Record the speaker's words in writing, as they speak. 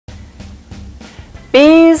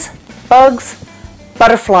bugs,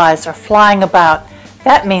 butterflies are flying about.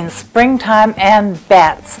 That means springtime and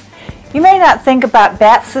bats. You may not think about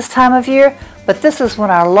bats this time of year, but this is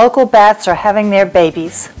when our local bats are having their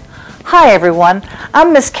babies. Hi everyone,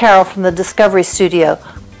 I'm Miss Carol from the Discovery Studio,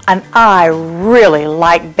 and I really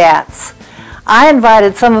like bats. I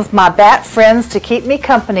invited some of my bat friends to keep me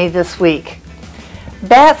company this week.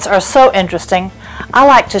 Bats are so interesting. I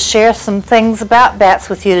like to share some things about bats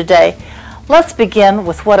with you today. Let's begin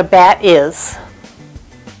with what a bat is.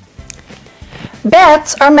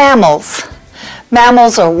 Bats are mammals.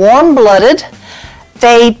 Mammals are warm-blooded.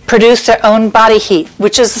 They produce their own body heat,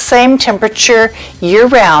 which is the same temperature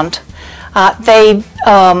year-round. They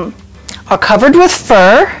are covered with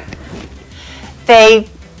fur. They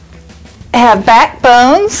have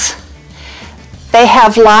backbones. They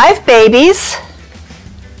have live babies.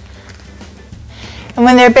 And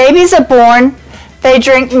when their babies are born, they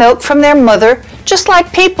drink milk from their mother, just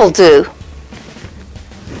like people do.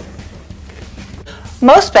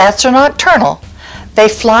 Most bats are nocturnal. They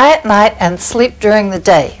fly at night and sleep during the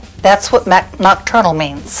day. That's what nocturnal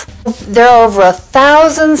means. There are over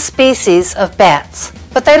 1,000 species of bats,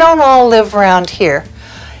 but they don't all live around here.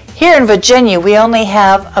 Here in Virginia, we only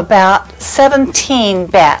have about 17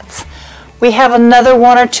 bats. We have another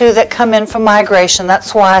one or two that come in for migration.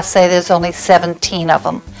 That's why I say there's only 17 of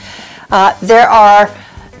them. There are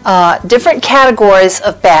different categories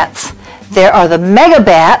of bats. There are the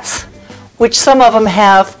megabats, which some of them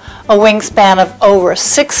have a wingspan of over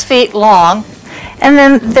 6 feet long. And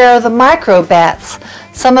then there are the microbats.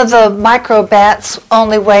 Some of the microbats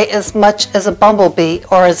only weigh as much as a bumblebee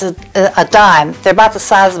or as a dime. They're about the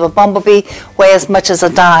size of a bumblebee, weigh as much as a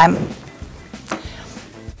dime.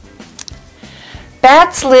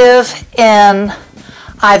 Bats live in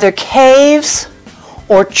either caves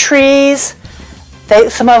or trees.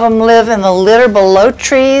 Some of them live in the litter below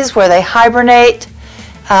trees where they hibernate.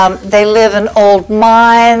 They live in old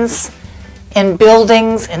mines, in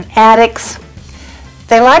buildings, in attics.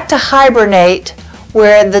 They like to hibernate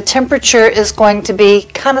where the temperature is going to be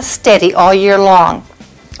kind of steady all year long,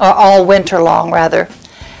 or all winter long rather.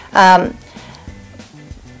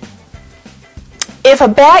 If a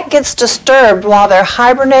bat gets disturbed while they're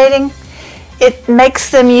hibernating, it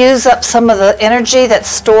makes them use up some of the energy that's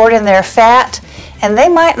stored in their fat, and they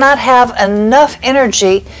might not have enough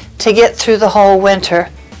energy to get through the whole winter.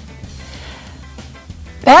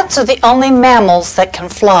 Bats are the only mammals that can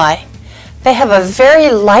fly. They have a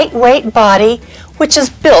very lightweight body, which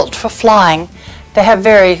is built for flying. They have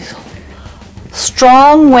very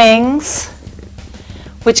strong wings,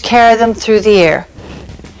 which carry them through the air.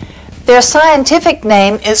 Their scientific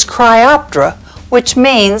name is Cryoptera, which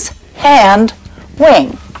means hand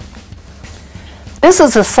wing. This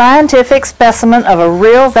is a scientific specimen of a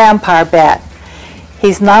real vampire bat.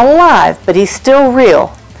 He's not alive, but he's still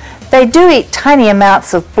real. They do eat tiny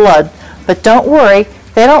amounts of blood, but don't worry,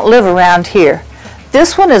 they don't live around here.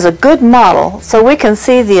 This one is a good model, so we can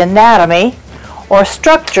see the anatomy or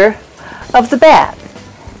structure of the bat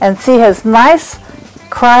and see his nice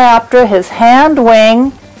Cryoptera, his hand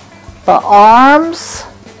wing, the arms,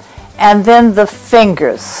 and then the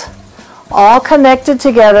fingers, all connected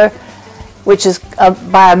together, which is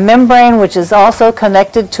by a membrane which is also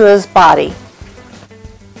connected to his body.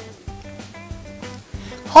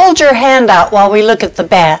 Hold your hand out while we look at the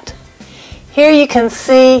bat. Here you can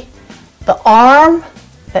see the arm,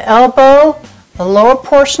 the elbow, the lower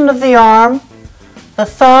portion of the arm, the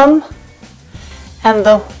thumb, and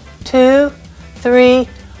the 2, 3,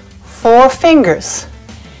 4 fingers,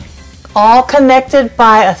 all connected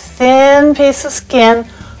by a thin piece of skin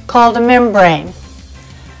called a membrane.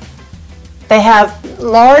 They have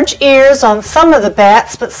large ears on some of the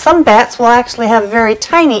bats, but some bats will actually have very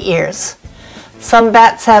tiny ears. Some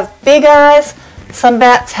bats have big eyes, some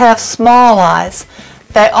bats have small eyes.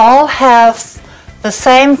 They all have the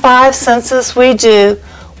same 5 senses we do,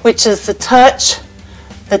 which is the touch,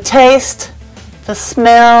 the taste, the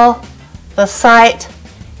smell, the sight,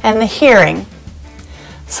 and the hearing.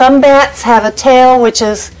 Some bats have a tail which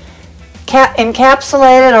is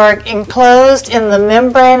encapsulated or enclosed in the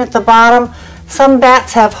membrane at the bottom. Some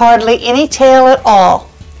bats have hardly any tail at all.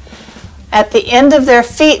 At the end of their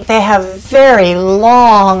feet, they have very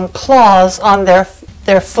long claws on their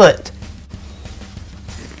foot.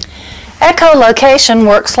 Echolocation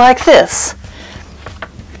works like this.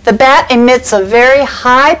 The bat emits a very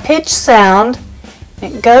high-pitched sound.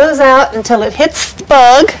 It goes out until it hits the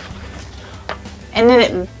bug, and then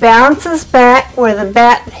it bounces back where the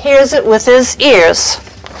bat hears it with his ears.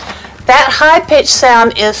 That high-pitched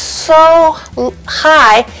sound is so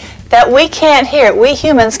high that we can't hear it. We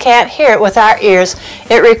humans can't hear it with our ears.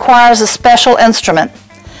 It requires a special instrument.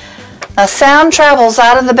 A sound travels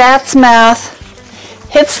out of the bat's mouth,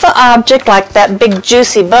 hits the object like that big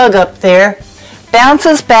juicy bug up there,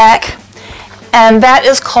 bounces back, and that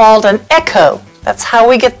is called an echo. That's how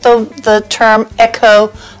we get the term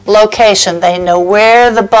echolocation. They know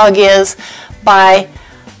where the bug is by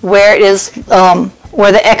where it is,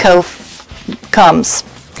 where the echo comes.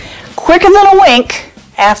 Quicker than a wink,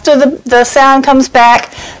 after the sound comes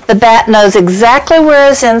back, the bat knows exactly where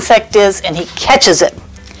his insect is and he catches it.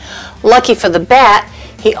 Lucky for the bat,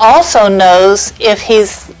 he also knows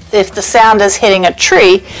if the sound is hitting a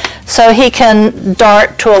tree, so he can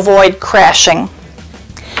dart to avoid crashing.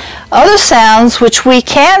 Other sounds which we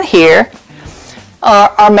can hear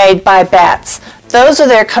are made by bats. Those are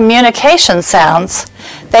their communication sounds.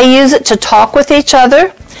 They use it to talk with each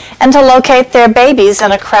other and to locate their babies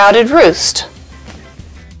in a crowded roost.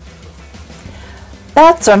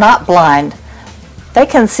 Bats are not blind. They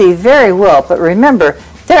can see very well, but remember,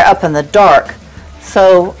 they're up in the dark,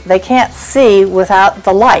 so they can't see without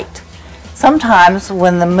the light. Sometimes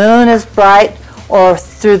when the moon is bright or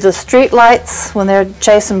through the street lights, when they're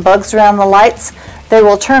chasing bugs around the lights, they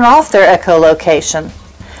will turn off their echolocation.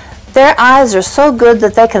 Their eyes are so good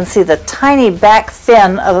that they can see the tiny back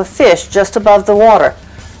fin of a fish just above the water.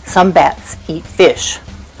 Some bats eat fish.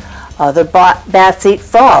 Other bats eat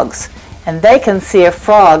frogs, and they can see a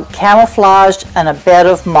frog camouflaged in a bed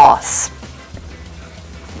of moss.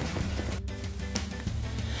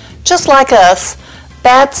 Just like us,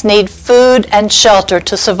 bats need food and shelter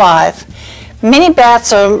to survive. Many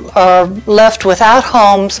bats are left without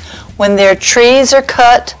homes when their trees are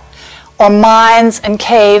cut or mines and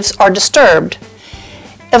caves are disturbed.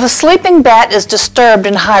 If a sleeping bat is disturbed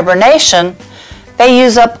in hibernation, they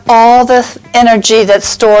use up all the energy that's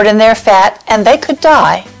stored in their fat and they could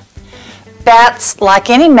die. Bats,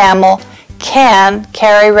 like any mammal, can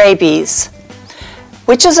carry rabies,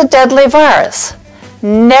 which is a deadly virus.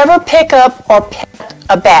 Never pick up or pet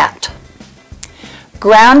a bat.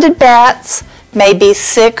 Grounded bats may be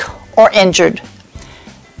sick or injured.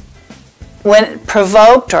 When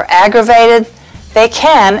provoked or aggravated, they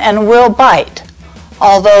can and will bite,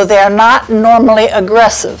 although they are not normally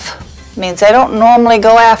aggressive. It means they don't normally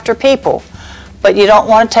go after people, but you don't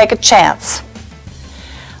want to take a chance.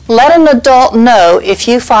 Let an adult know if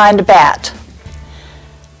you find a bat.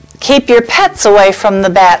 Keep your pets away from the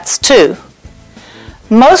bats too.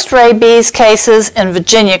 Most rabies cases in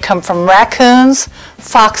Virginia come from raccoons,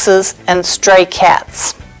 foxes, and stray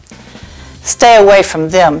cats. Stay away from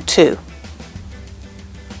them too.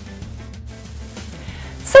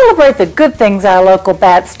 Celebrate the good things our local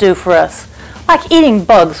bats do for us, like eating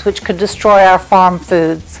bugs which could destroy our farm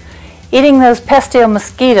foods, eating those pesky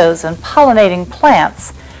mosquitoes and pollinating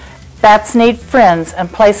plants. Bats need friends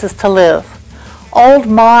and places to live. Old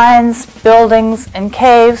mines, buildings, and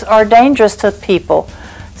caves are dangerous to people,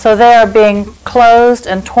 so they are being closed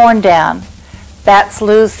and torn down. Bats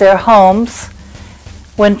lose their homes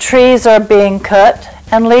when trees are being cut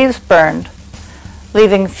and leaves burned,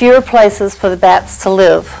 leaving fewer places for the bats to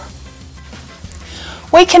live.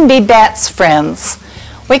 We can be bats' friends.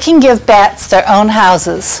 We can give bats their own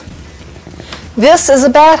houses. This is a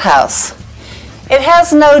bat house. It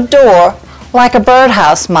has no door like a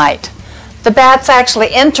birdhouse might. The bats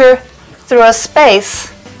actually enter through a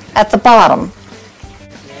space at the bottom.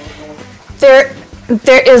 There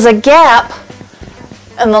is a gap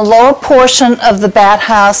in the lower portion of the bat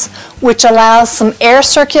house which allows some air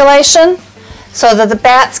circulation so that the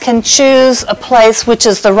bats can choose a place which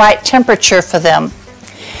is the right temperature for them.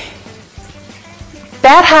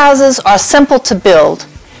 Bat houses are simple to build.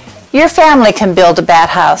 Your family can build a bat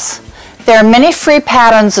house. There are many free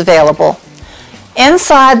patterns available.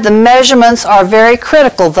 Inside, the measurements are very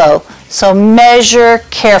critical though, so measure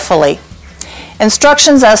carefully.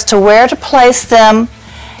 Instructions as to where to place them,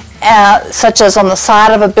 such as on the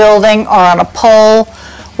side of a building or on a pole,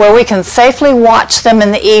 where we can safely watch them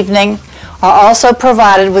in the evening, are also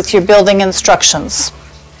provided with your building instructions.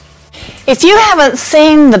 If you haven't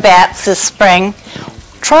seen the bats this spring,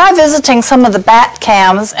 try visiting some of the bat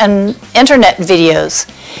cams and internet videos.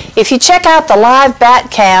 If you check out the live bat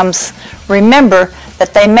cams, remember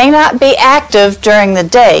that they may not be active during the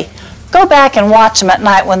day. Go back and watch them at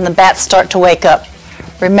night when the bats start to wake up.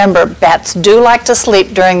 Remember, bats do like to sleep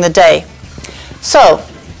during the day. So,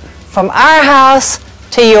 from our house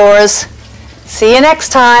to yours, see you next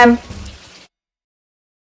time.